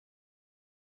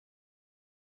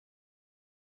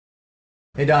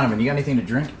Hey Donovan, you got anything to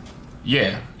drink?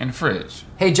 Yeah, in the fridge.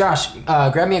 Hey Josh,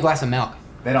 grab me a glass of milk.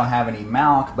 They don't have any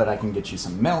milk, but I can get you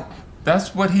some milk.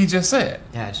 That's what he just said.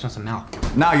 Yeah, I just want some milk.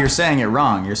 No, you're saying it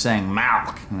wrong. You're saying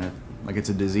milk, like it's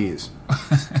a disease.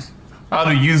 How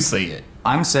do you say it?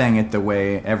 I'm saying it the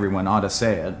way everyone ought to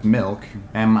say it. Milk,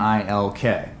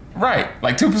 M-I-L-K. Right,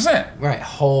 like 2%. Right,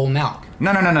 whole milk.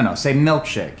 No. Say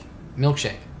milkshake.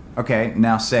 Milkshake. Okay,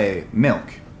 now say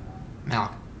milk.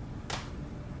 Milk.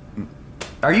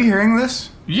 Are you hearing this?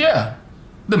 Yeah,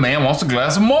 the man wants a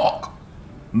glass of milk.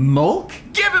 Milk?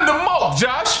 Give him the milk,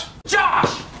 Josh!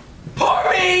 Josh! Pour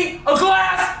me a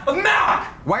glass of milk!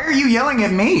 Why are you yelling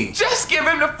at me? Just give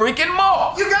him the freaking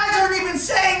milk! You guys aren't even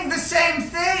saying the same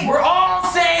thing! We're all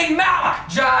saying milk,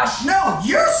 Josh! No,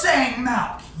 you're saying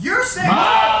milk! You're saying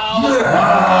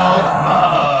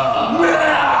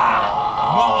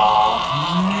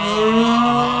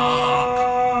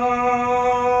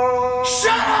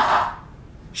Shut up!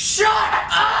 Shut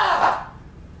up!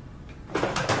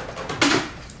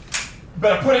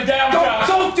 Better put it down, Josh!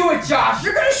 Don't do it, Josh!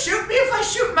 You're gonna shoot me if I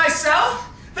shoot myself?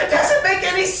 That doesn't make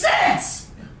any sense!